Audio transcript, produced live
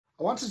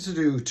I wanted to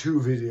do two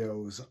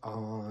videos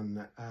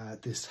on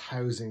this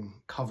housing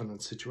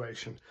covenant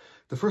situation.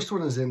 The first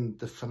one is in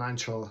the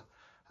financial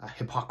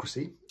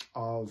hypocrisy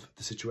of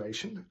the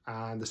situation,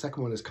 and the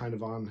second one is kind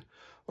of on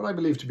what I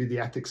believe to be the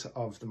ethics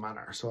of the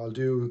manner. So I'll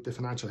do the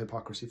financial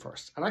hypocrisy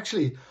first. And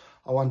actually,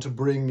 I want to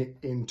bring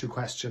into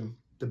question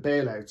the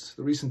bailouts,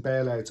 the recent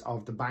bailouts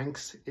of the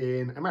banks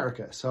in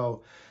America.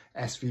 So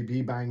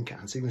SVB Bank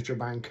and Signature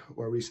Bank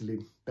were recently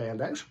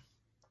bailed out.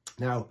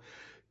 Now,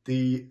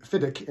 the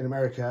FDIC in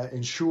America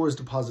insures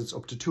deposits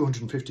up to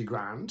 250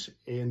 grand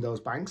in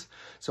those banks.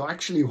 So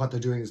actually what they're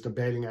doing is they're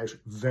bailing out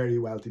very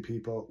wealthy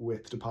people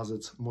with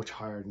deposits much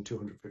higher than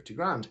 250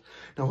 grand.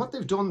 Now what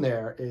they've done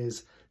there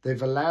is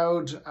they've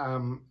allowed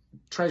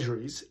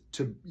treasuries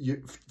to,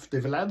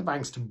 they've allowed the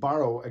banks to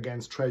borrow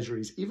against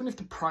treasuries. Even if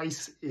the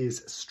price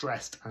is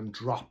stressed and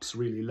drops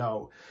really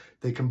low,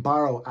 they can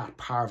borrow at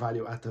par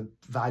value, at the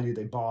value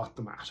they bought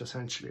them at,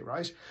 essentially,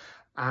 right?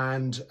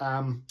 And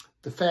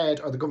the Fed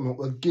or the government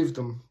will give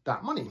them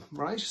that money,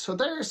 right? So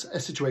there's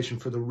a situation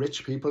for the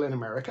rich people in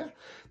America.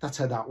 That's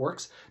how that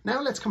works.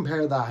 Now let's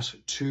compare that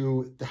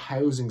to the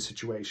housing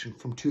situation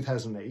from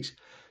 2008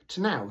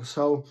 to now.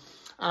 So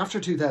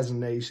after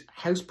 2008,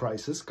 house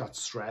prices got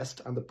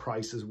stressed and the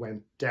prices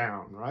went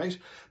down, right?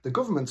 The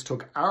governments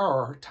took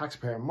our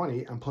taxpayer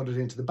money and put it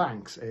into the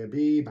banks,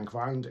 AIB, Bank of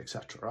Ireland,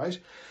 etc., right?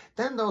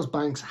 Then those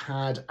banks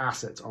had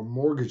assets or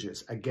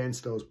mortgages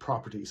against those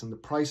properties, and the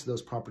price of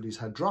those properties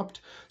had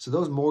dropped. So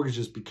those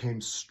mortgages became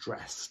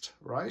stressed,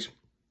 right?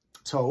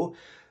 So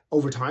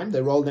over time,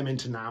 they rolled them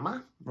into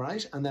NAMA,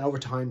 right? And then over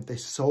time, they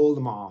sold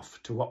them off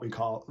to what we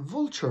call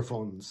vulture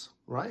funds,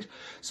 right?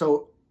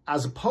 So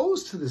as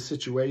opposed to the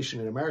situation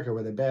in America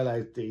where they bail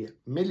out the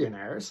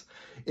millionaires,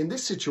 in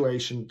this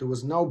situation, there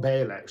was no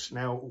bailout.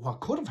 Now,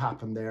 what could have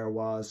happened there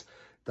was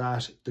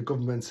that the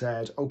government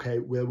said, okay,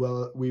 we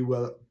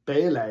will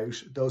bail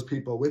out those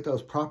people with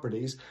those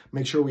properties,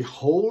 make sure we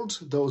hold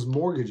those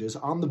mortgages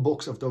on the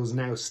books of those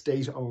now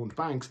state-owned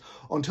banks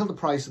until the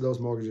price of those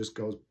mortgages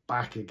goes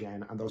back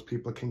again and those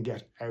people can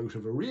get out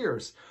of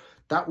arrears.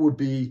 That would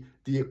be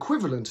the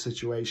equivalent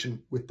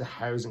situation with the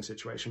housing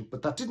situation,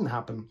 but that didn't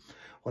happen.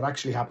 What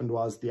actually happened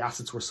was the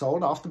assets were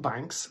sold off the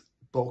bank's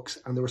books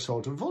and they were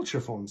sold to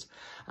vulture funds.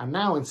 And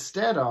now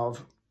instead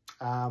of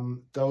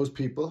those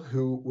people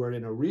who were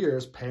in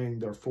arrears paying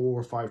their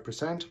 4 or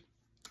 5%,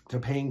 they're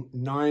paying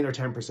 9 or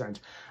 10%.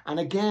 And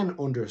again,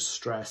 under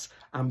stress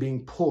and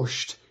being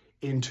pushed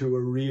into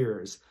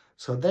arrears.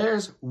 So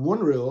there's one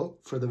rule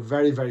for the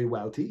very, very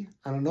wealthy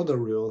and another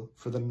rule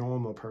for the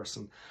normal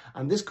person.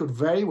 And this could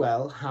very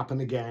well happen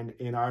again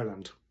in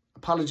Ireland.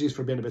 Apologies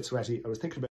for being a bit sweaty. I was thinking about